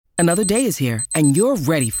Another day is here, and you're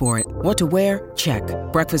ready for it. What to wear? Check.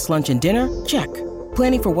 Breakfast, lunch, and dinner? Check.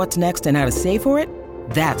 Planning for what's next and how to save for it?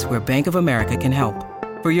 That's where Bank of America can help.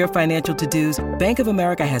 For your financial to-dos, Bank of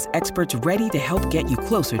America has experts ready to help get you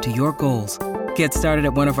closer to your goals. Get started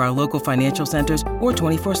at one of our local financial centers or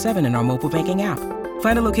 24/7 in our mobile banking app.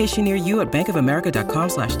 Find a location near you at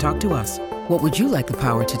bankofamerica.com/talktous. What would you like the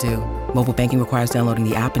power to do? Mobile banking requires downloading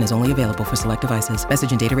the app and is only available for select devices.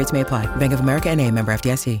 Message and data rates may apply. Bank of America N.A., member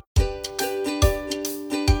FDIC.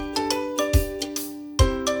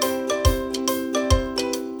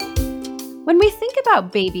 When we think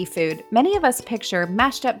about baby food, many of us picture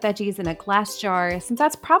mashed up veggies in a glass jar, since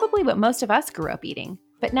that's probably what most of us grew up eating.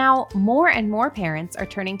 But now, more and more parents are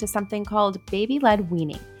turning to something called baby-led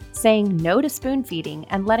weaning, saying no to spoon feeding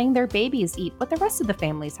and letting their babies eat what the rest of the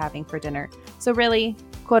family's having for dinner. So really,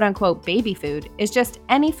 quote-unquote baby food is just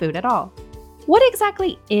any food at all. What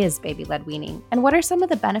exactly is baby-led weaning, and what are some of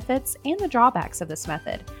the benefits and the drawbacks of this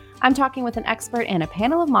method? I'm talking with an expert and a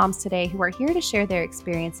panel of moms today who are here to share their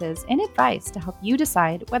experiences and advice to help you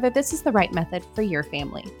decide whether this is the right method for your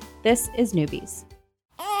family. This is Newbies.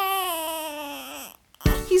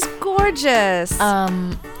 He's gorgeous.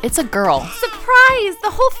 It's a girl. Surprise!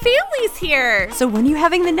 The whole family's here. So when are you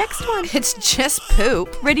having the next one? It's just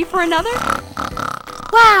poop. Ready for another?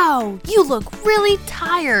 Wow, you look really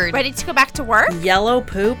tired. Ready to go back to work? Yellow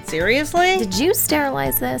poop? Seriously? Did you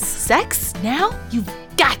sterilize this? Sex? Now? You've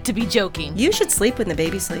got to be joking. You should sleep when the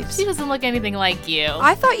baby sleeps. She doesn't look anything like you.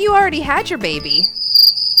 I thought you already had your baby.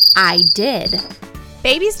 I did.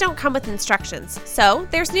 Babies don't come with instructions, so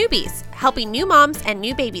there's Newbies, helping new moms and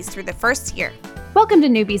new babies through the first year. Welcome to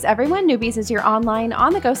Newbies, everyone. Newbies is your online,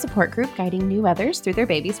 on-the-go support group guiding new mothers through their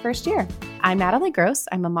baby's first year. I'm Natalie Gross.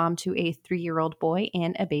 I'm a mom to a 3-year-old boy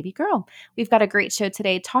and a baby girl. We've got a great show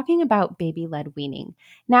today talking about baby-led weaning.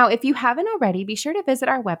 Now, if you haven't already, be sure to visit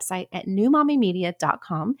our website at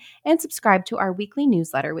newmommymedia.com and subscribe to our weekly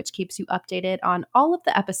newsletter, which keeps you updated on all of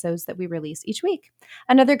the episodes that we release each week.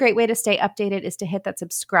 Another great way to stay updated is to hit that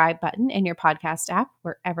subscribe button in your podcast app,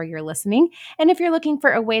 wherever you're listening. And if you're looking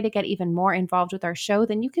for a way to get even more involved with our show,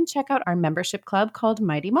 then you can check out our membership club called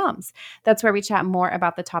Mighty Moms. That's where we chat more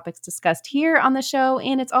about the topics discussed here on the show,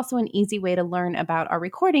 and it's also an easy way to learn about our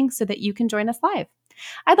recordings so that you can join us live.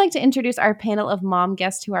 I'd like to introduce our panel of mom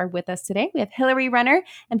guests who are with us today. We have Hillary Renner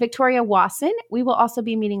and Victoria Wasson. We will also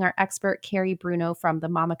be meeting our expert, Carrie Bruno from the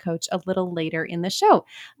Mama Coach, a little later in the show.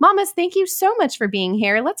 Mamas, thank you so much for being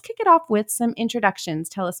here. Let's kick it off with some introductions.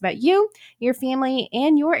 Tell us about you, your family,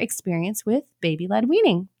 and your experience with baby-led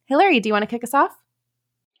weaning. Hillary, do you want to kick us off?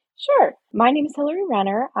 Sure. My name is Hillary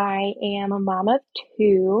Renner. I am a mom of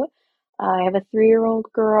 2. I have a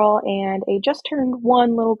 3-year-old girl and a just turned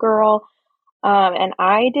 1 little girl. And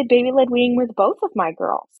I did baby-led weaning with both of my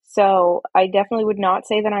girls. So I definitely would not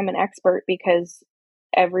say that I'm an expert because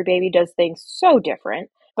every baby does things so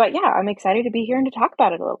different. But yeah, I'm excited to be here and to talk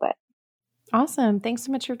about it a little bit. Awesome. Thanks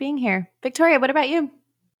so much for being here. Victoria, what about you?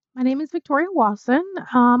 My name is Victoria Wasson.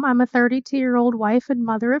 I'm a 32-year-old wife and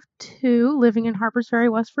mother of 2 living in Harpers Ferry,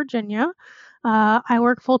 West Virginia. I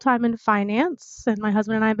work full-time in finance, and my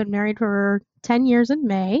husband and I have been married for 10 years in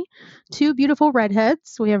May. 2 beautiful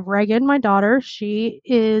redheads. We have Reagan, my daughter. She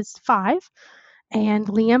is 5. And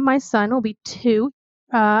Liam, my son, will be 2.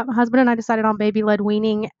 My husband and I decided on baby-led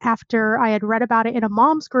weaning after I had read about it in a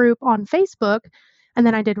mom's group on Facebook, and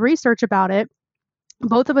then I did research about it.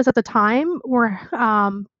 Both of us at the time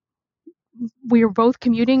we were both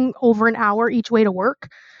commuting over an hour each way to work.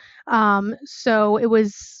 So it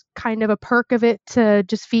was kind of a perk of it to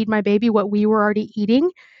just feed my baby what we were already eating.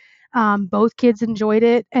 Both kids enjoyed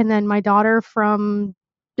it. And then my daughter from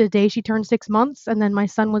the day she turned 6 months, and then my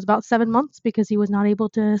son was about 7 months because he was not able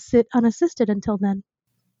to sit unassisted until then.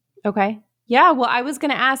 Okay. Yeah, well, I was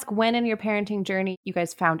going to ask when in your parenting journey you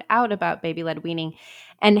guys found out about baby-led weaning,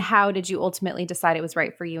 and how did you ultimately decide it was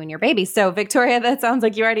right for you and your baby? So Victoria, that sounds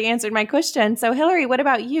like you already answered my question. So Hillary, what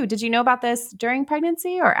about you? Did you know about this during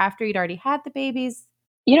pregnancy or after you'd already had the babies?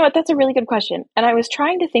 You know what? That's a really good question. And I was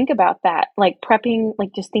trying to think about that, like prepping, like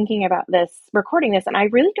just thinking about this, recording this, and I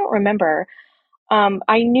really don't remember.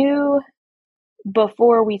 I knew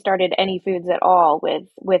before we started any foods at all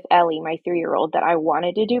with Ellie, my 3-year-old, that I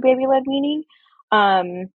wanted to do baby-led weaning.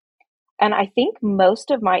 And I think most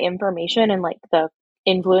of my information and like the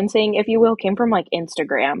influencing, if you will, came from like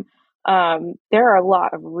Instagram. There are a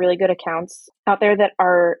lot of really good accounts out there that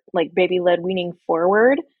are like baby-led weaning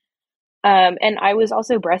forward. And I was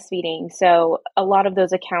also breastfeeding. So a lot of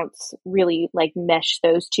those accounts really like mesh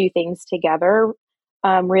those two things together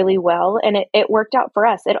really well. And it worked out for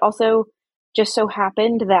us. It also just so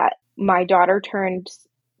happened that my daughter turned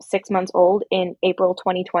 6 months old in April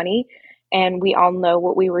 2020. And we all know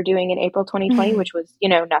what we were doing in April 2020, which was,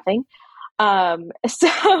 nothing.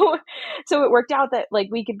 So it worked out that like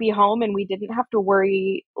we could be home and we didn't have to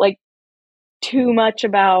worry like too much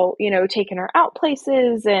about, taking her out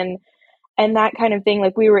places and that kind of thing.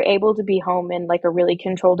 Like we were able to be home in like a really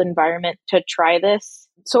controlled environment to try this.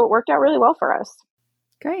 So it worked out really well for us.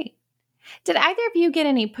 Great. Did either of you get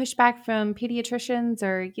any pushback from pediatricians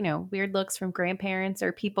or, weird looks from grandparents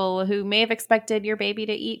or people who may have expected your baby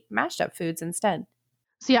to eat mashed up foods instead?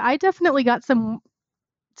 So yeah, I definitely got some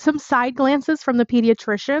side glances from the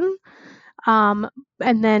pediatrician. And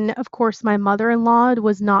then of course my mother-in-law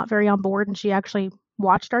was not very on board, and she actually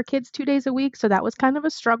watched our kids 2 days a week. So that was kind of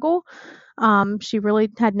a struggle. She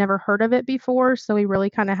really had never heard of it before. So we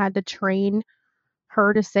really kind of had to train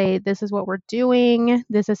her to say, this is what we're doing.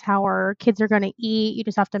 This is how our kids are going to eat. You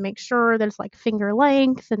just have to make sure that it's like finger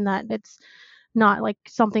length and that it's not like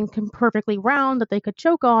something perfectly round that they could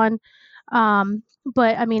choke on.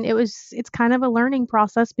 But I mean, it's kind of a learning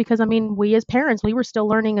process because I mean, we as parents, we were still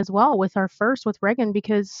learning as well with Reagan,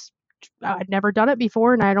 because I'd never done it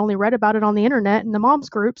before and I'd only read about it on the internet in the moms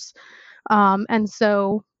groups. And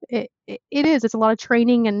so it's a lot of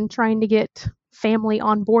training and trying to get family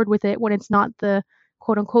on board with it when it's not the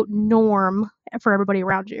quote unquote norm for everybody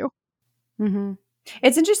around you. Mm-hmm.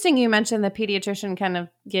 It's interesting you mentioned the pediatrician kind of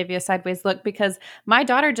gave you a sideways look, because my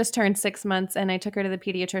daughter just turned 6 months and I took her to the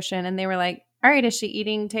pediatrician and they were like, all right, is she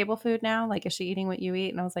eating table food now? Like, is she eating what you eat?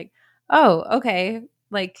 And I was like, oh, okay.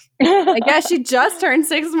 Like, I guess she just turned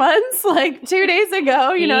 6 months, like 2 days ago,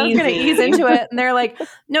 I was going to ease into it. And they're like,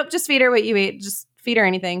 nope, just feed her what you eat. Just feed her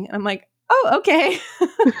anything. And I'm like, oh, okay.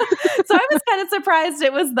 So I was kind of surprised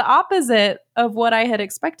it was the opposite of what I had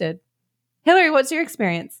expected. Hillary, what's your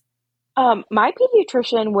experience? My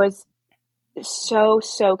pediatrician was so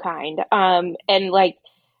kind. And like,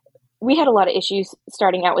 we had a lot of issues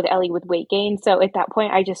starting out with Ellie with weight gain. So at that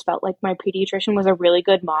point, I just felt like my pediatrician was a really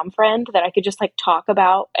good mom friend that I could just like talk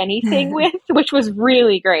about anything with, which was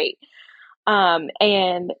really great. And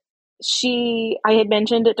I had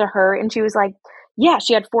mentioned it to her and she was like, yeah,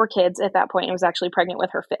 she had 4 kids at that point and was actually pregnant with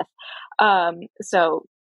her 5th. So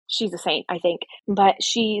she's a saint, I think. But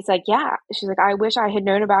she's like, yeah, she's like, I wish I had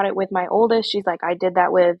known about it with my oldest. She's like, I did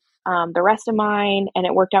that with the rest of mine and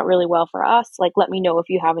it worked out really well for us. Like, let me know if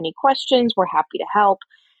you have any questions. We're happy to help.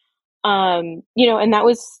 And that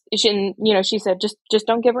was, she said, just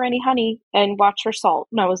don't give her any honey and watch her salt.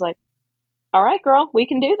 And I was like, all right, girl, we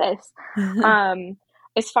can do this.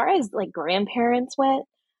 As far as like grandparents went,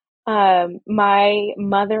 my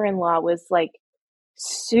mother-in-law was like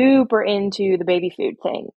super into the baby food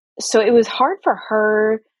thing. So it was hard for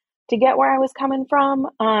her to get where I was coming from.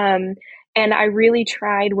 And I really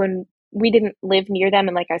tried when we didn't live near them.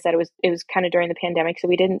 And like I said, it was kind of during the pandemic, so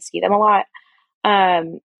we didn't see them a lot.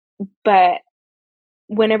 But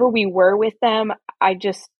whenever we were with them, I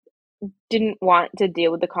just didn't want to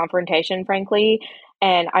deal with the confrontation, frankly.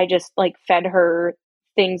 And I just like fed her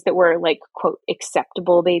things that were like, quote,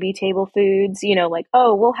 acceptable baby table foods, like,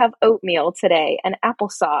 oh, we'll have oatmeal today and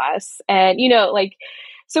applesauce. And, like,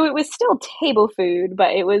 so it was still table food,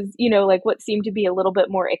 but it was, like what seemed to be a little bit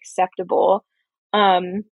more acceptable.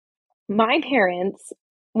 My parents,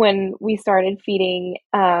 when we started feeding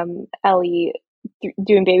Ellie,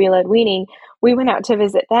 doing baby-led weaning, we went out to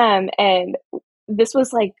visit them. And this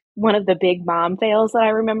was like one of the big mom fails that I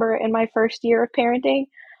remember in my first year of parenting.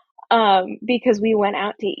 Because we went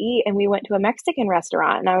out to eat and we went to a Mexican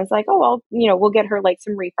restaurant and I was like, oh, well, we'll get her like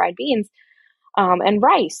some refried beans, and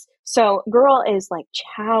rice. So girl is like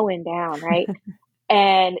chowing down, right?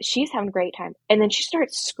 And she's having a great time. And then she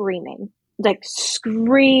starts screaming.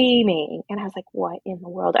 And I was like, what in the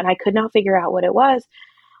world? And I could not figure out what it was.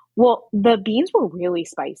 Well, the beans were really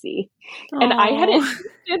spicy. Aww. And I hadn't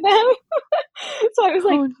tasted them. So I was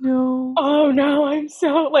like, oh no, I'm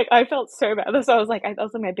so like, I felt so bad. So I was like, that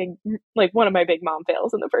was my big, like one of my big mom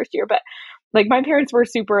fails in the first year. But like my parents were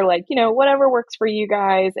super like, whatever works for you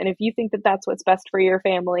guys. And if you think that that's what's best for your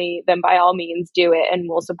family, then by all means do it. And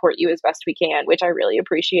we'll support you as best we can, which I really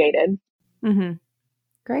appreciated. Mm-hmm.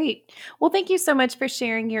 Great. Well, thank you so much for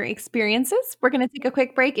sharing your experiences. We're going to take a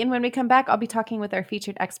quick break. And when we come back, I'll be talking with our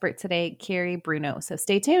featured expert today, Carrie Bruno. So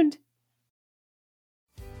stay tuned.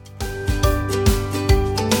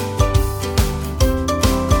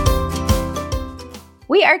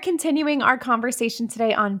 We are continuing our conversation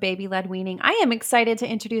today on baby-led weaning. I am excited to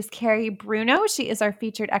introduce Carrie Bruno. She is our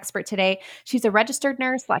featured expert today. She's a registered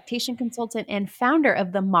nurse, lactation consultant, and founder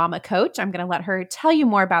of the Mama Coach. I'm going to let her tell you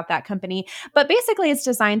more about that company. But basically, it's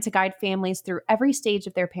designed to guide families through every stage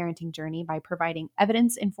of their parenting journey by providing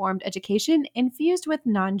evidence-informed education infused with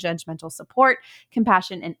non-judgmental support,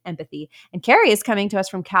 compassion, and empathy. And Carrie is coming to us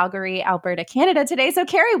from Calgary, Alberta, Canada today. So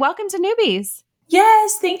Carrie, welcome to Newbies.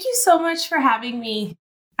 Yes, thank you so much for having me.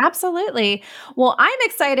 Absolutely. Well, I'm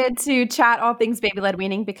excited to chat all things baby-led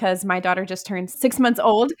weaning because my daughter just turned 6 months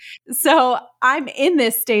old. So I'm in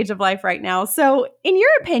this stage of life right now. So in your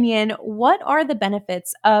opinion, what are the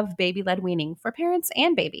benefits of baby-led weaning for parents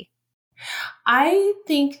and baby? I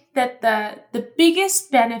think that the biggest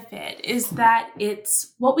benefit is that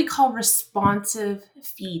it's what we call responsive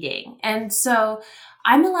feeding. And so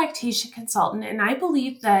I'm a lactation consultant, and I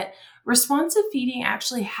believe that responsive feeding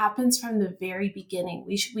actually happens from the very beginning.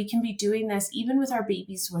 We can be doing this even with our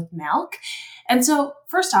babies with milk. And so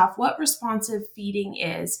first off, what responsive feeding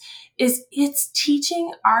is it's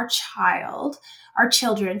teaching our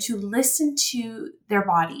children to listen to their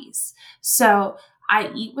bodies. So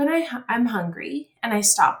I eat when I'm hungry and I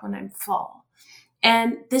stop when I'm full.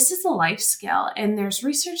 And this is a life skill. And there's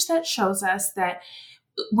research that shows us that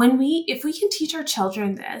if we can teach our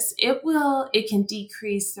children this, it can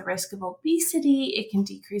decrease the risk of obesity. It can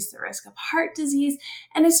decrease the risk of heart disease.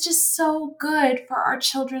 And it's just so good for our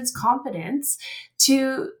children's confidence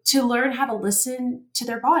to learn how to listen to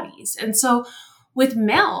their bodies. And so with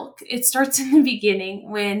milk, it starts in the beginning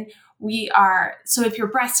so if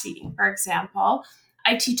you're breastfeeding, for example,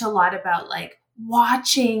 I teach a lot about like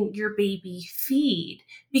watching your baby feed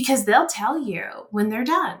because they'll tell you when they're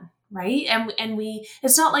done. Right. And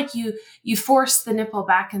it's not like you force the nipple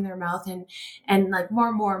back in their mouth and like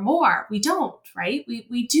more. We don't, right?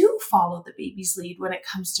 We do follow the baby's lead when it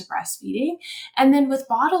comes to breastfeeding. And then with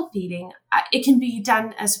bottle feeding, it can be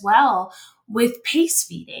done as well with pace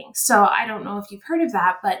feeding. So I don't know if you've heard of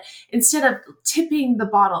that, but instead of tipping the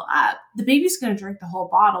bottle up, the baby's going to drink the whole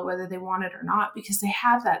bottle, whether they want it or not, because they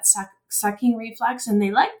have that sucking reflex and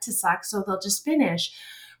they like to suck. So they'll just finish.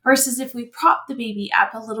 Versus if we prop the baby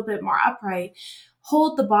up a little bit more upright,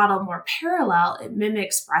 hold the bottle more parallel, it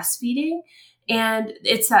mimics breastfeeding. And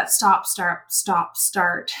it's that stop,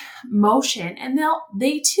 start motion. And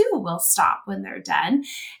they too will stop when they're done.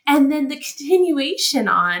 And then the continuation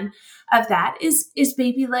on of that is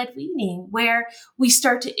baby-led weaning, where we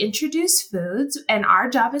start to introduce foods. And our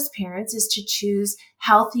job as parents is to choose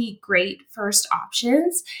healthy, great first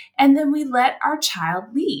options. And then we let our child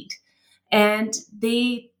lead. And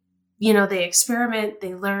they experiment,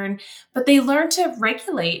 they learn, but they learn to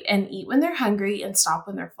regulate and eat when they're hungry and stop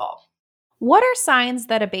when they're full. What are signs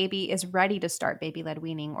that a baby is ready to start baby-led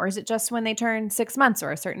weaning? Or is it just when they turn 6 months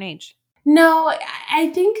or a certain age? No, I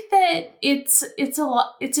think that it's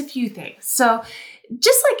a few things. So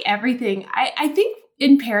just like everything, I think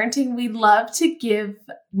in parenting, we love to give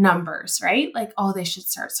numbers, right? Like, oh, they should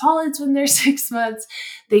start solids when they're 6 months.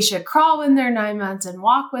 They should crawl when they're 9 months and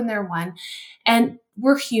walk when they're 1. And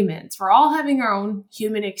we're humans. We're all having our own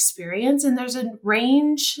human experience. And there's a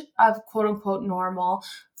range of quote unquote normal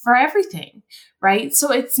for everything, right?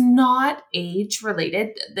 So it's not age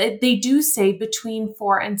related. They do say between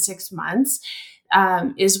 4 and 6 months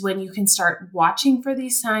is when you can start watching for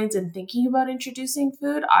these signs and thinking about introducing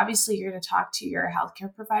food. Obviously, you're going to talk to your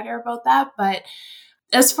healthcare provider about that. But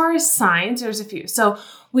as far as signs, there's a few. So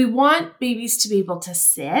we want babies to be able to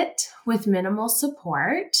sit with minimal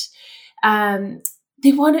support.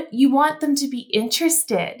 You want them to be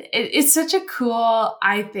interested. It's such a cool,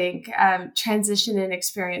 I think, transition and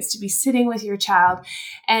experience to be sitting with your child.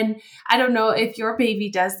 And I don't know if your baby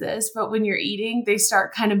does this, but when you're eating, they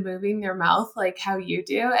start kind of moving their mouth like how you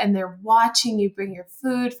do. And they're watching you bring your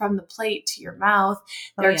food from the plate to your mouth.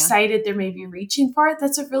 They're excited. They're maybe reaching for it.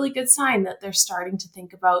 That's a really good sign that they're starting to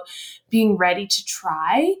think about being ready to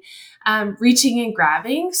try. Reaching and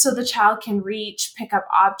grabbing so the child can reach, pick up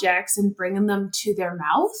objects and bring them to their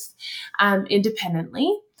mouth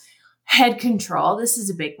independently. Head control, this is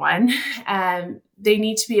a big one. They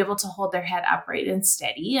need to be able to hold their head upright and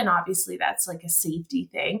steady. And obviously that's like a safety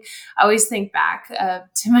thing. I always think back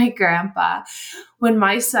to my grandpa when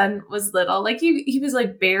my son was little, like he was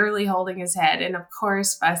like barely holding his head and of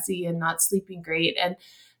course fussy and not sleeping great. And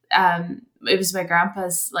it was my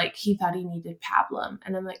grandpa's, like, he thought he needed pablum.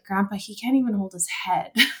 And I'm like, Grandpa, he can't even hold his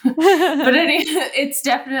head. But anyway, it's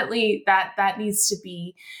definitely that needs to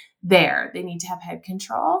be there. They need to have head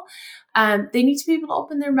control. They need to be able to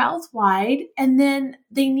open their mouth wide. And then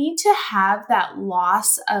they need to have that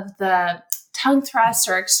loss of the tongue thrust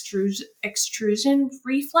or extrusion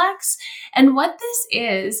reflex. And what this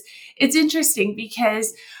is, it's interesting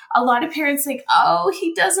because a lot of parents think, oh,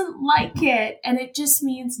 he doesn't like it. And it just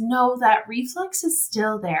means, no, that reflex is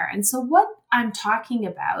still there. And so what I'm talking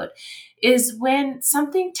about is when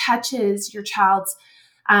something touches your child's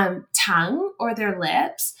tongue or their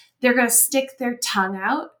lips, they're going to stick their tongue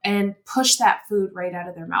out and push that food right out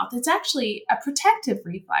of their mouth. It's actually a protective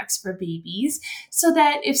reflex for babies so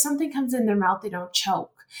that if something comes in their mouth, they don't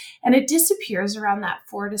choke. And it disappears around that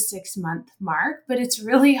 4 to 6 month mark, but it's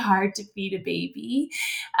really hard to feed a baby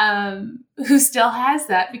who still has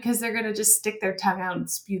that because they're going to just stick their tongue out and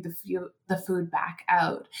spew the food back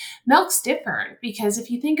out. Milk's different because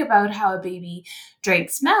if you think about how a baby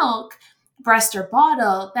drinks milk, breast or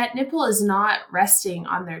bottle, that nipple is not resting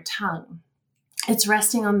on their tongue. It's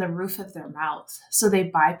resting on the roof of their mouth. So they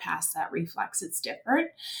bypass that reflex. It's different.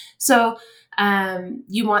 So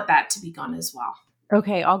you want that to be gone as well.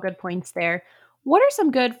 Okay, all good points there. What are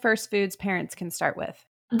some good first foods parents can start with?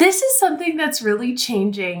 This is something that's really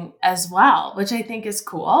changing as well, which I think is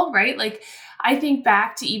cool, right? Like I think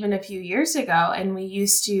back to even a few years ago, and we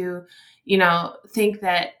used to think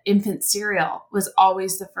that infant cereal was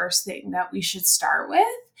always the first thing that we should start with.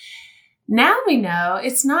 Now we know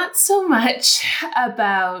it's not so much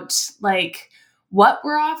about like what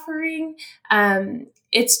we're offering.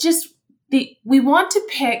 It's just we want to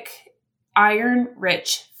pick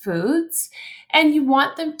iron-rich foods and you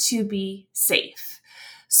want them to be safe.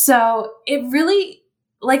 So it really,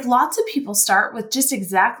 like lots of people start with just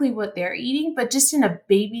exactly what they're eating, but just in a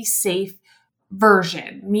baby safe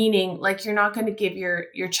version, meaning like you're not going to give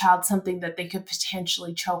your child something that they could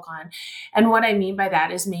potentially choke on. And what I mean by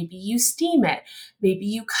that is maybe you steam it, maybe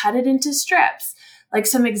you cut it into strips. Like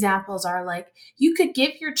some examples are like you could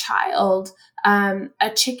give your child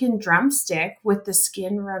a chicken drumstick with the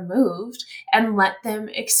skin removed and let them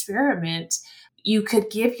experiment. You could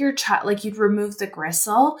give your child, like you'd remove the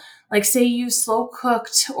gristle, like say you slow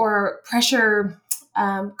cooked or pressure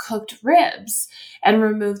cooked ribs and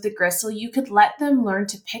remove the gristle. You could let them learn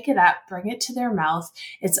to pick it up, bring it to their mouth.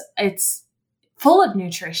 It's full of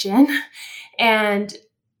nutrition and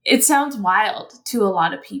it sounds wild to a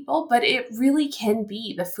lot of people, but it really can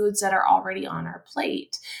be the foods that are already on our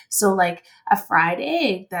plate. So like a fried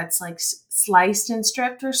egg that's like sliced and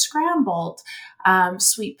stripped or scrambled,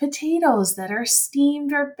 sweet potatoes that are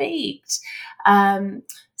steamed or baked,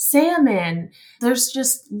 salmon. There's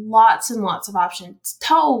just lots and lots of options.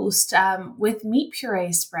 Toast with meat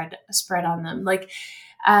puree spread on them. Like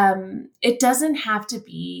it doesn't have to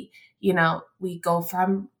be, we go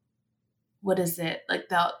from what is it? Like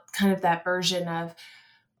the kind of that version of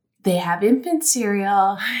they have infant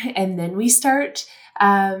cereal and then we start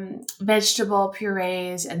vegetable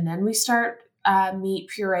purees and then we start meat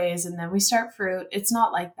purees and then we start fruit. It's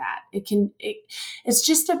not like that. It's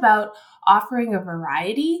just about offering a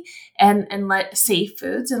variety and let safe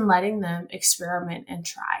foods and letting them experiment and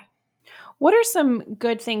try. What are some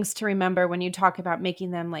good things to remember when you talk about making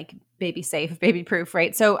them like baby safe, baby proof,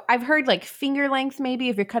 right? So I've heard like finger length, maybe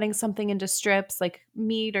if you're cutting something into strips, like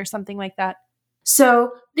meat or something like that.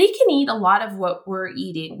 So they can eat a lot of what we're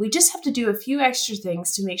eating. We just have to do a few extra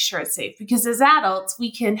things to make sure it's safe because as adults,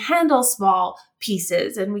 we can handle small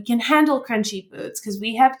pieces and we can handle crunchy foods because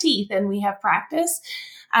we have teeth and we have practice.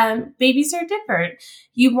 Babies are different.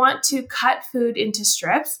 You want to cut food into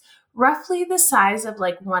strips roughly the size of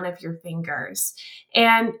like one of your fingers.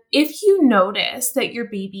 And if you notice that your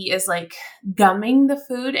baby is like gumming the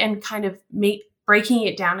food and kind of breaking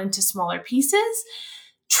it down into smaller pieces,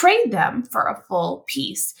 trade them for a full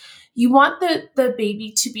piece. You want the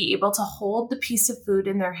baby to be able to hold the piece of food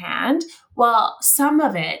in their hand while some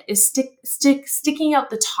of it is sticking out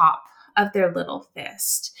the top of their little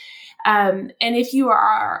fist. And if you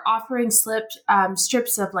are offering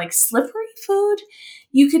strips of like slippery food,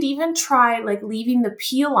 you could even try like leaving the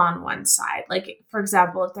peel on one side. Like, for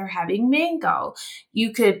example, if they're having mango,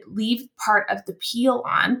 you could leave part of the peel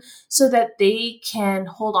on so that they can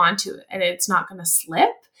hold on to it and it's not going to slip.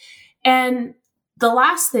 And the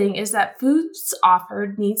last thing is that foods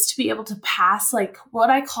offered needs to be able to pass like what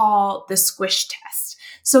I call the squish test.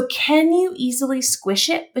 So can you easily squish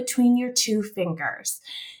it between your two fingers?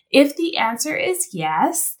 If the answer is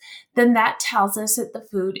yes, then that tells us that the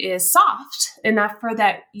food is soft enough for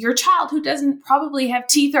that your child who doesn't probably have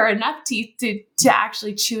teeth or enough teeth to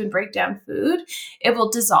actually chew and break down food, it will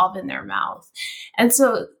dissolve in their mouth. And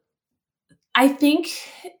so I think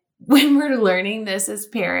when we're learning this as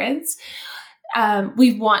parents,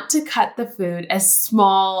 we want to cut the food as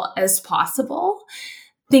small as possible.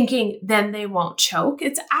 thinking then they won't choke.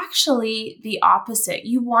 It's actually the opposite.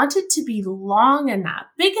 You want it to be long enough,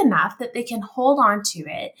 big enough that they can hold on to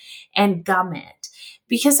it and gum it.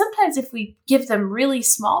 Because sometimes if we give them really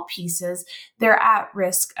small pieces, they're at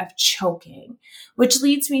risk of choking, which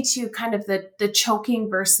leads me to kind of the choking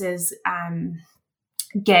versus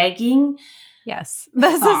gagging. Yes,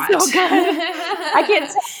 this is so good. I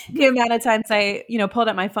can't tell the amount of times I, pulled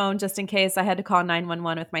up my phone just in case I had to call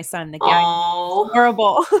 911 with my son. The gag is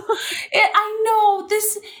horrible. I know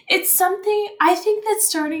this. It's something I think that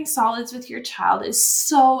starting solids with your child is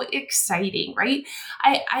so exciting, right?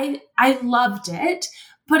 I loved it,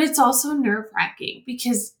 but it's also nerve-wracking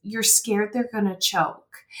because you're scared they're going to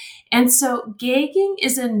choke. And so gagging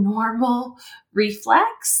is a normal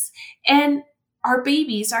reflex, and our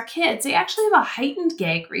babies, our kids, they actually have a heightened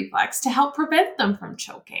gag reflex to help prevent them from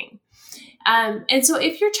choking. And so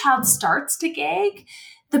if your child starts to gag,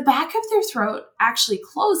 the back of their throat actually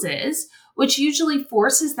closes, which usually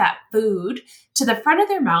forces that food to the front of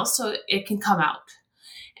their mouth so it can come out.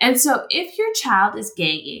 And so if your child is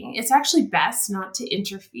gagging, it's actually best not to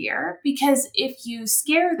interfere, because if you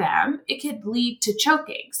scare them, it could lead to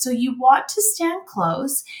choking. So you want to stand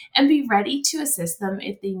close and be ready to assist them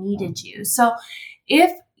if they needed you. So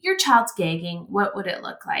if your child's gagging, what would it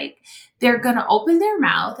look like? They're going to open their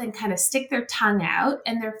mouth and kind of stick their tongue out,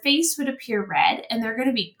 and their face would appear red, and they're going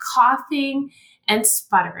to be coughing and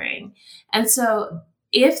sputtering. And so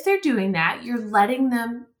if they're doing that, you're letting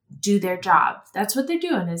them do their job. That's what they're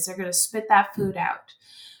doing, is they're going to spit that food out.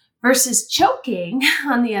 Versus choking,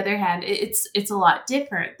 on the other hand, it's a lot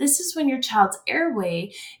different. This is when your child's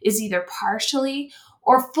airway is either partially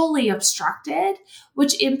or fully obstructed,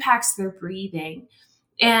 which impacts their breathing.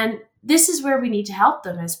 And this is where we need to help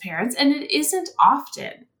them as parents. And it isn't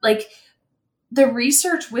often. Like the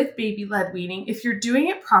research with baby-led weaning, if you're doing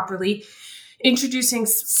it properly, introducing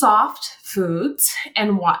soft foods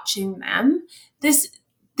and watching them,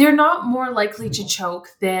 they're not more likely to choke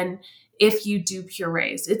than if you do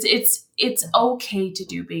purees. It's okay to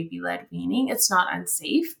do baby-led weaning. It's not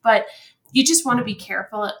unsafe, but you just want to be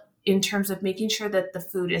careful in terms of making sure that the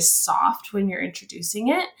food is soft when you're introducing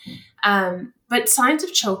it. But signs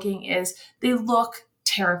of choking is they look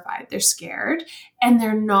terrified, they're scared, and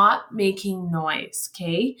they're not making noise,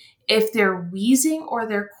 okay? If they're wheezing or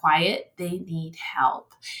they're quiet, they need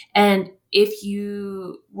help. And if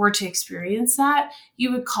you were to experience that,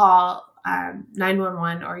 you would call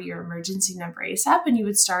 911 or your emergency number ASAP, and you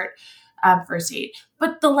would start first aid.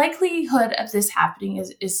 But the likelihood of this happening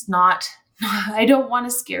is not, I don't want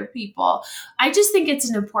to scare people. I just think it's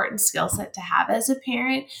an important skill set to have as a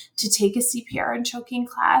parent, to take a CPR and choking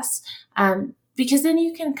class, because then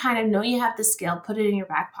you can kind of know you have the skill, put it in your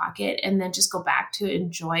back pocket, and then just go back to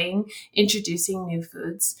enjoying introducing new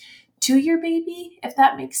foods to your baby, if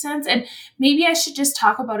that makes sense. And maybe I should just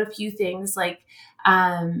talk about a few things like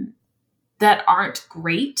that aren't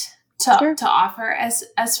great to offer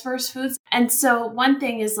as first foods. And so one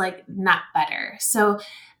thing is like nut butter. So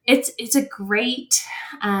it's a great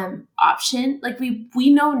option. Like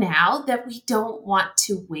we know now that we don't want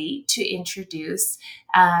to wait to introduce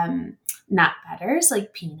nut butters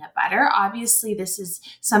like peanut butter. Obviously, this is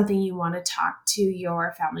something you want to talk to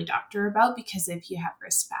your family doctor about, because if you have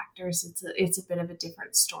risk factors, it's a bit of a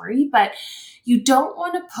different story. But you don't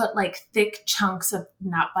want to put like thick chunks of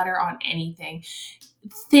nut butter on anything.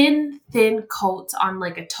 Thin coats on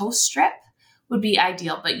like a toast strip would be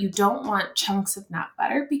ideal, but you don't want chunks of nut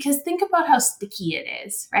butter, because think about how sticky it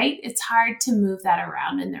is, right? It's hard to move that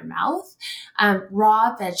around in their mouth.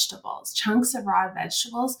 Raw vegetables, chunks of raw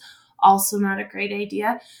vegetables, also not a great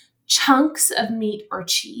idea. Chunks of meat or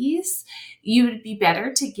cheese, you would be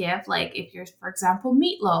better to give, like if you're, for example,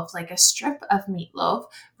 meatloaf, like a strip of meatloaf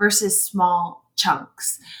versus small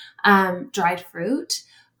chunks. Dried fruit,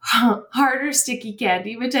 harder sticky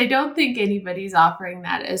candy, which I don't think anybody's offering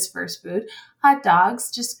that as first food. Hot dogs,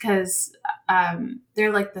 just because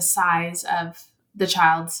they're like the size of the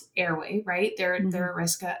child's airway, right? They're a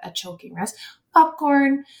risk, a choking risk.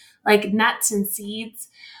 Popcorn, like nuts and seeds,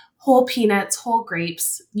 whole peanuts, whole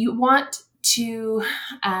grapes. You want to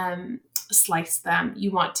slice them.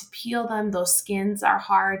 You want to peel them. Those skins are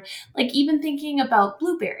hard. Like even thinking about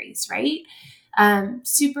blueberries, right?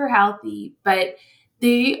 Super healthy, but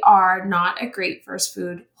they are not a great first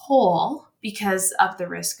food whole because of the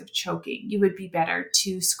risk of choking. You would be better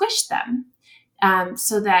to squish them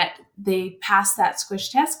so that they pass that squish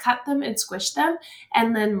test, cut them and squish them,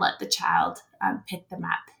 and then let the child pick them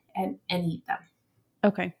up and eat them.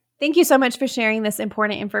 Okay. Thank you so much for sharing this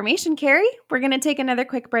important information, Carrie. We're going to take another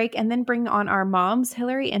quick break and then bring on our moms,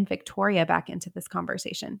 Hillary and Victoria, back into this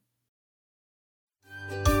conversation.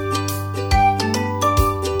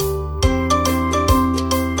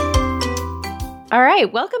 Okay,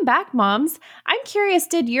 welcome back, moms. I'm curious,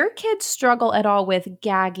 did your kids struggle at all with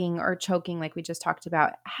gagging or choking like we just talked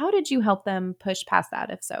about? How did you help them push past that,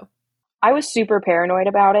 if so? I was super paranoid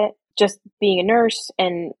about it, just being a nurse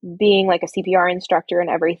and being like a CPR instructor and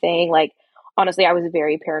everything. Like, honestly, I was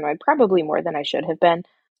very paranoid, probably more than I should have been.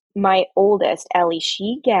 My oldest, Ellie,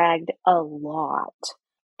 she gagged a lot.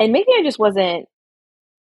 And maybe I just wasn't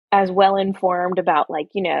as well informed about like,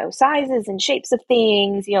 sizes and shapes of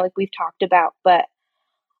things, like we've talked about, but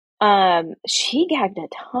she gagged a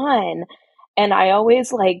ton. And I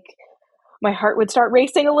always like my heart would start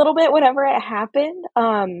racing a little bit whenever it happened.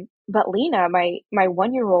 But Lena, my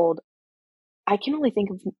 1-year-old, I can only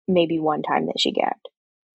think of maybe one time that she gagged.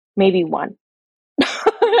 Maybe one.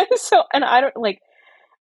 So, and I don't like,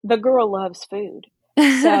 the girl loves food.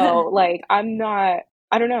 So like, I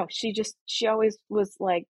don't know. She always was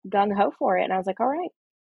like gung ho for it. And I was like, all right.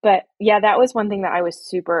 But yeah, that was one thing that I was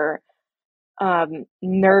super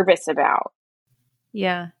nervous about.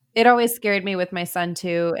 Yeah. It always scared me with my son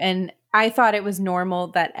too. And I thought it was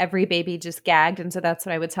normal that every baby just gagged. And so that's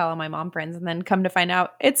what I would tell all my mom friends. And then come to find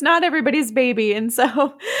out it's not everybody's baby. And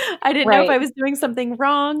so I didn't know if I was doing something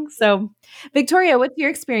wrong. So, Victoria, what's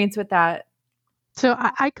your experience with that? So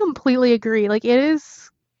I completely agree. Like, it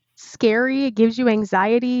is scary. It gives you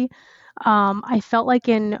anxiety. I felt like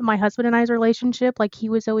in my husband and I's relationship, like he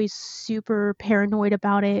was always super paranoid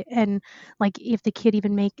about it. And like if the kid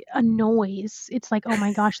even make a noise, it's like, oh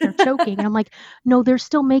my gosh, they're choking. And I'm like, no, they're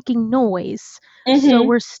still making noise. So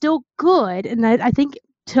we're still good. And I think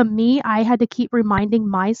to me, I had to keep reminding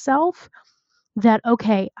myself that,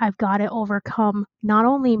 okay, I've got to overcome not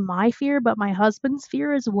only my fear, but my husband's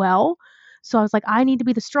fear as well. So I was like, I need to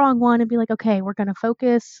be the strong one and be like, okay, we're going to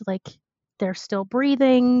focus. Like, they're still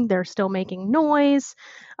breathing, they're still making noise.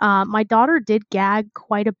 My daughter did gag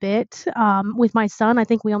quite a bit. With my son, I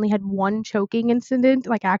think we only had one choking incident,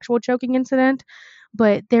 like actual choking incident,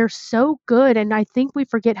 but they're so good. And I think we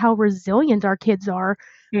forget how resilient our kids are,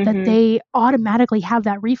 that they automatically have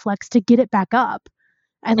that reflex to get it back up.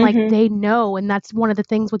 And like they know, and that's one of the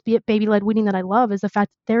things with baby-led weaning that I love, is the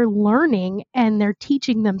fact that they're learning and they're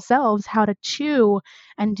teaching themselves how to chew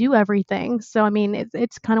and do everything. So I mean,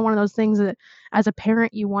 it's kind of one of those things that as a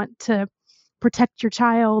parent you want to protect your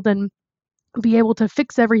child and be able to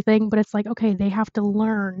fix everything, but it's like, okay, they have to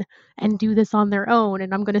learn and do this on their own,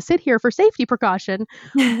 and I'm going to sit here for safety precaution,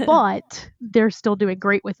 but they're still doing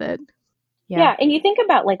great with it. Yeah, and you think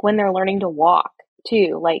about like when they're learning to walk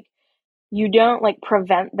too, like you don't like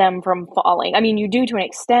prevent them from falling. I mean, you do to an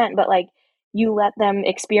extent, but like you let them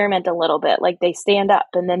experiment a little bit. Like they stand up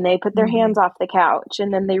and then they put their hands off the couch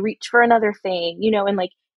and then they reach for another thing, and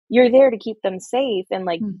like you're there to keep them safe and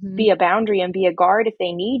like be a boundary and be a guard if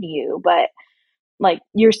they need you. But like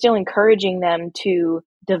you're still encouraging them to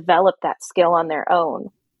develop that skill on their own.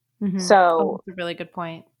 So that's a really good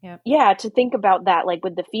point. Yeah, to think about that, like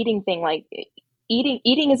with the feeding thing, like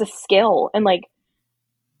eating is a skill, and like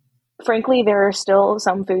frankly, there are still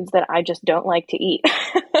some foods that I just don't like to eat.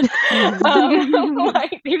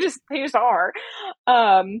 Like they just are.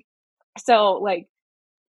 So like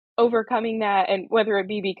overcoming that, and whether it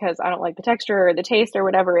be because I don't like the texture or the taste or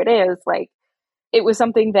whatever it is, like it was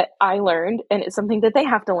something that I learned, and it's something that they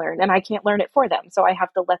have to learn, and I can't learn it for them. So I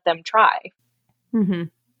have to let them try.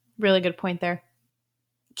 Really good point there.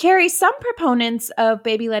 Carrie, some proponents of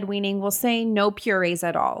baby-led weaning will say no purees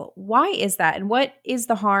at all. Why is that? And what is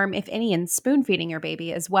the harm, if any, in spoon feeding your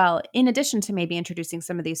baby as well, in addition to maybe introducing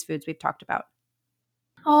some of these foods we've talked about?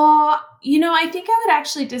 Oh, I think I would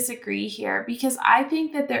actually disagree here, because I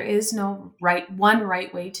think that there is no one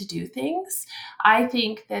right way to do things. I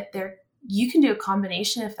think that you can do a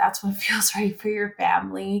combination if that's what feels right for your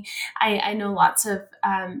family. I know lots of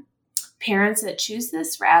parents that choose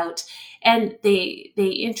this route, and they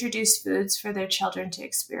introduce foods for their children to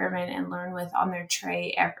experiment and learn with on their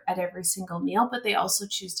tray at every single meal, but they also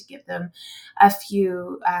choose to give them a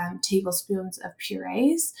few tablespoons of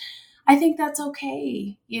purees. I think that's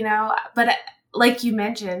okay, but like you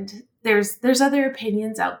mentioned, there's other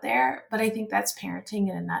opinions out there, but I think that's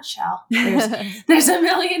parenting in a nutshell. There's a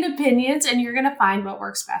million opinions, and you're going to find what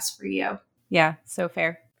works best for you. Yeah, so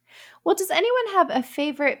fair. Well, does anyone have a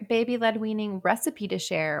favorite baby-led weaning recipe to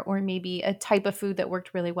share, or maybe a type of food that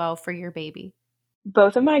worked really well for your baby?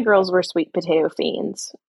 Both of my girls were sweet potato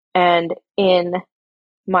fiends. And in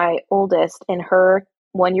my oldest, in her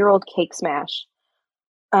 1-year-old cake smash,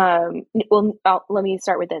 let me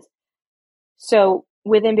start with this. So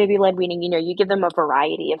within baby-led weaning, you give them a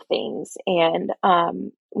variety of things. And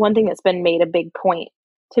one thing that's been made a big point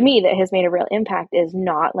to me that has made a real impact is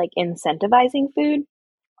not like incentivizing food,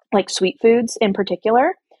 like sweet foods in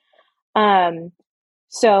particular.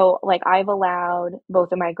 So like I've allowed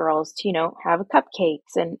both of my girls to, have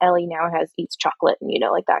cupcakes, and Ellie now eats chocolate and,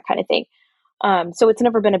 like that kind of thing. So it's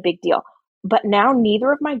never been a big deal. But now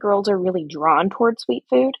neither of my girls are really drawn towards sweet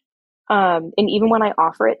food. And even when I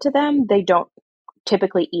offer it to them, they don't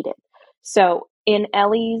typically eat it. So in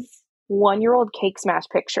Ellie's 1-year-old cake smash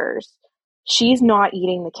pictures, she's not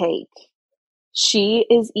eating the cake. She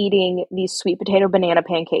is eating these sweet potato banana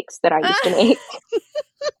pancakes that I used to make.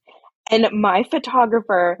 And my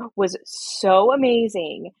photographer was so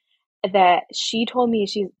amazing that she told me,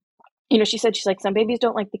 she said, she's like, some babies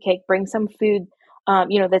don't like the cake. Bring some food,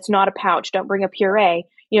 that's not a pouch. Don't bring a puree.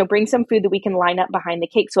 Bring some food that we can line up behind the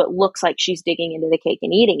cake so it looks like she's digging into the cake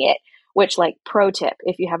and eating it. Which, like, pro tip,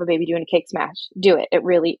 if you have a baby doing a cake smash, do it. It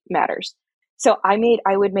really matters. So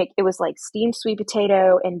it was like steamed sweet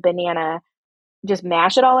potato and banana, just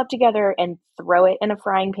mash it all up together and throw it in a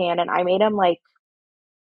frying pan. And I made them like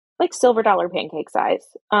silver dollar pancake size.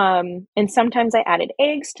 And sometimes I added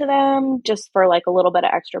eggs to them just for like a little bit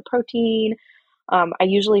of extra protein. I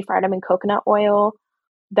usually fried them in coconut oil.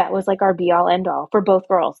 That was like our be all end all for both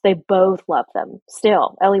girls. They both love them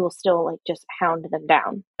still. Ellie will still like just hound them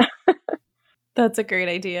down. That's a great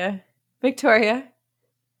idea. Victoria?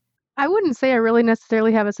 I wouldn't say I really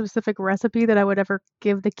necessarily have a specific recipe that I would ever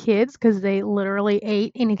give the kids because they literally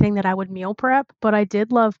ate anything that I would meal prep. But I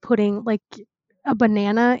did love putting like a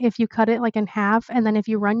banana, if you cut it like in half, and then if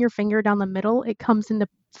you run your finger down the middle, it comes into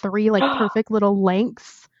 3 like perfect little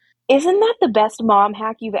lengths. Isn't that the best mom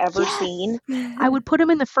hack you've ever seen? I would put them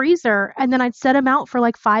in the freezer and then I'd set them out for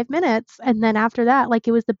like 5 minutes. And then after that, like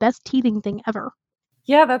it was the best teething thing ever.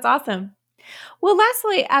 Yeah, that's awesome. Well,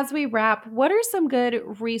 lastly, as we wrap, what are some good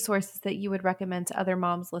resources that you would recommend to other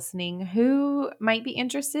moms listening who might be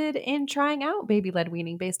interested in trying out baby-led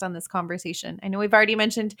weaning based on this conversation? I know we've already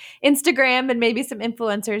mentioned Instagram and maybe some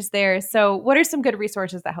influencers there. So what are some good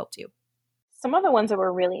resources that helped you? Some of the ones that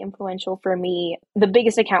were really influential for me, the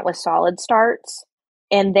biggest account was Solid Starts,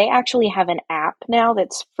 and they actually have an app now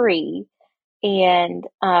that's free, and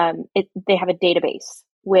they have a database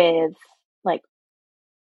with like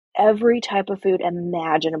every type of food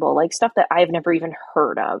imaginable, like stuff that I've never even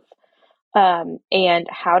heard of, and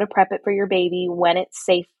how to prep it for your baby, when it's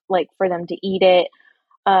safe, like for them to eat it,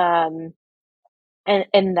 and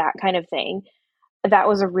that kind of thing. That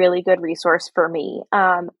was a really good resource for me.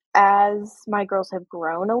 As my girls have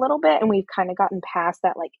grown a little bit and we've kind of gotten past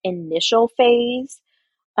that like initial phase,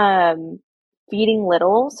 Feeding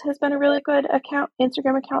Littles has been a really good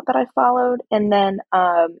Instagram account that I followed. And then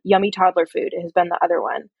Yummy Toddler Food has been the other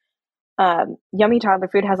one. Yummy Toddler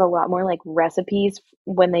Food has a lot more like recipes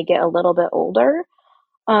when they get a little bit older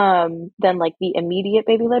than like the immediate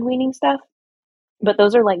baby-led weaning stuff. But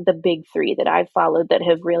those are like the big 3 that I've followed that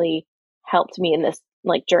have really helped me in this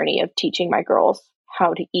like journey of teaching my girls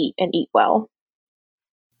how to eat and eat well.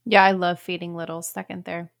 Yeah, I love Feeding Littles. Second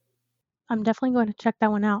there. I'm definitely going to check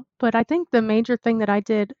that one out. But I think the major thing that I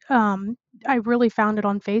did, I really found it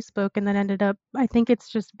on Facebook and then ended up, I think it's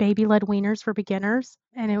just baby-led weaners for beginners.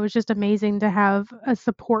 And it was just amazing to have a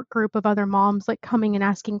support group of other moms like coming and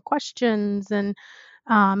asking questions and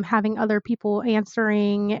having other people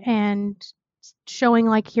answering and showing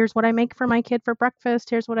like, here's what I make for my kid for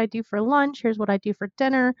breakfast, here's what I do for lunch, here's what I do for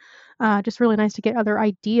dinner. Just really nice to get other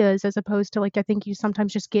ideas as opposed to like, I think you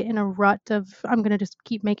sometimes just get in a rut of, I'm going to just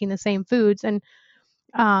keep making the same foods. And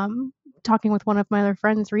talking with one of my other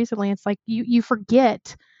friends recently, it's like you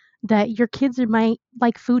forget that your kids might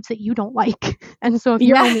like foods that you don't like. And so if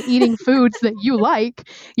you're only eating foods that you like,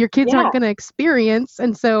 your kids aren't going to experience.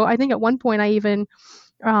 And so I think at one point I even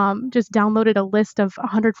just downloaded a list of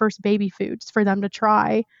 100 first baby foods for them to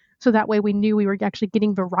try. So that way we knew we were actually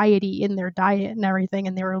getting variety in their diet and everything.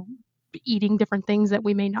 And they were eating different things that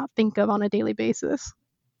we may not think of on a daily basis.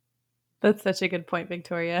 That's such a good point,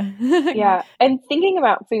 Victoria. Yeah. And thinking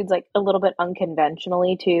about foods like a little bit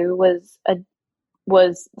unconventionally too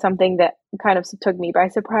was something that kind of took me by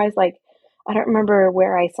surprise. Like, I don't remember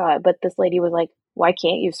where I saw it, but this lady was like, why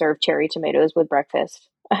can't you serve cherry tomatoes with breakfast?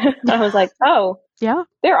 I was like, oh, yeah,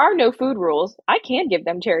 there are no food rules. I can give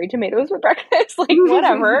them cherry tomatoes with breakfast, like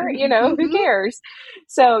whatever, who cares?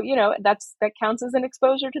 So, that counts as an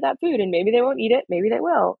exposure to that food, and maybe they won't eat it. Maybe they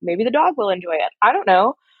will. Maybe the dog will enjoy it. I don't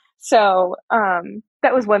know. So,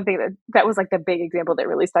 that was one thing that was like the big example that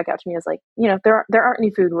really stuck out to me is like, there aren't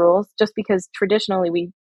any food rules. Just because traditionally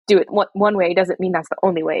we do it one way doesn't mean that's the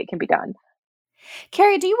only way it can be done.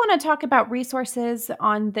 Carrie, do you want to talk about resources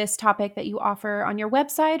on this topic that you offer on your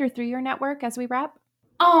website or through your network as we wrap?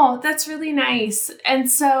 Oh, that's really nice. And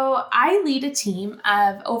so I lead a team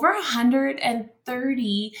of over 100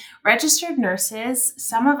 30 registered nurses.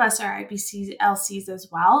 Some of us are IBCLCs as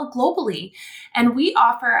well, globally. And we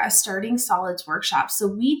offer a starting solids workshop. So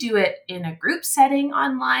we do it in a group setting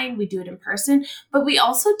online, we do it in person, but we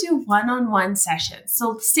also do one-on-one sessions.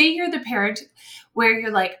 So say you're the parent where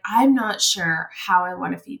you're like, I'm not sure how I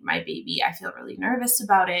want to feed my baby. I feel really nervous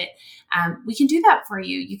about it. We can do that for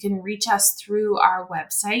you. You can reach us through our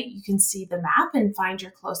website. You can see the map and find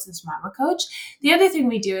your closest mama coach. The other thing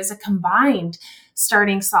we do is a combined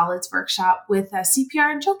starting solids workshop with a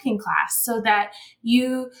CPR and choking class so that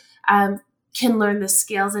you can learn the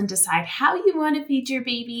skills and decide how you want to feed your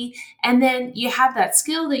baby. And then you have that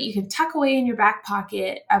skill that you can tuck away in your back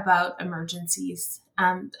pocket about emergencies.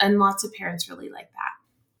 And lots of parents really like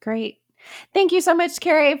that. Great. Thank you so much,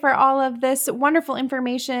 Carrie, for all of this wonderful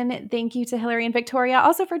information. Thank you to Hillary and Victoria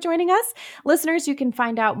also for joining us. Listeners, you can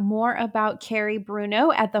find out more about Carrie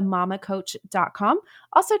Bruno at themamacoach.com.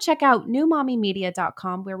 Also check out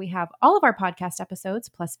newmommymedia.com, where we have all of our podcast episodes,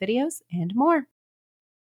 plus videos and more.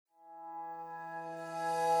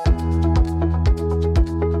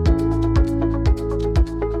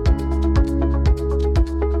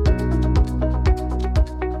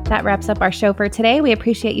 That wraps up our show for today. We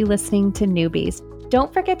appreciate you listening to Newbies.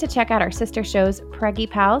 Don't forget to check out our sister shows, Preggy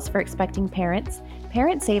Pals for expecting parents,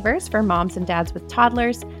 Parent Savers for moms and dads with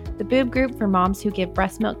toddlers, the Boob Group for moms who give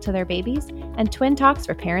breast milk to their babies, and Twin Talks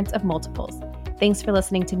for parents of multiples. Thanks for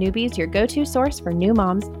listening to Newbies, your go-to source for new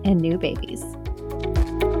moms and new babies.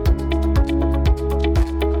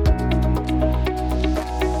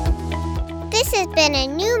 This has been a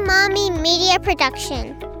New Mommy Media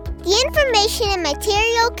production. The information and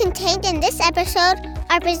material contained in this episode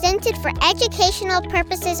are presented for educational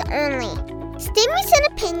purposes only. Statements and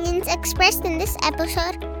opinions expressed in this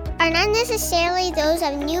episode are not necessarily those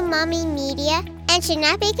of New Mommy Media and should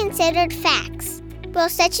not be considered facts. While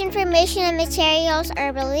such information and materials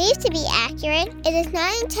are believed to be accurate, it is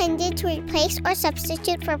not intended to replace or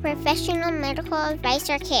substitute for professional medical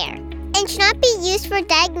advice or care, and should not be used for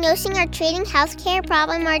diagnosing or treating healthcare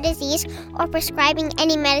problem or disease or prescribing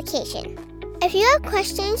any medication. If you have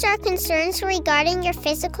questions or concerns regarding your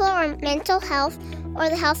physical or mental health or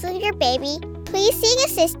the health of your baby, please seek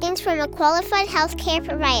assistance from a qualified healthcare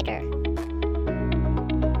provider.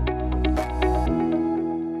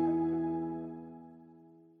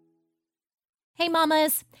 Hey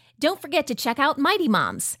mamas, don't forget to check out Mighty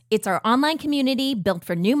Moms. It's our online community built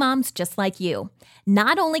for new moms just like you.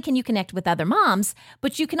 Not only can you connect with other moms,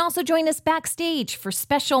 but you can also join us backstage for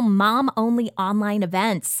special mom-only online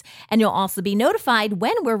events. And you'll also be notified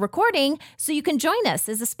when we're recording so you can join us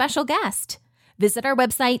as a special guest. Visit our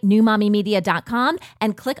website, newmommymedia.com,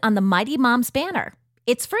 and click on the Mighty Moms banner.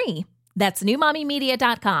 It's free. That's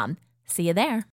newmommymedia.com. See you there.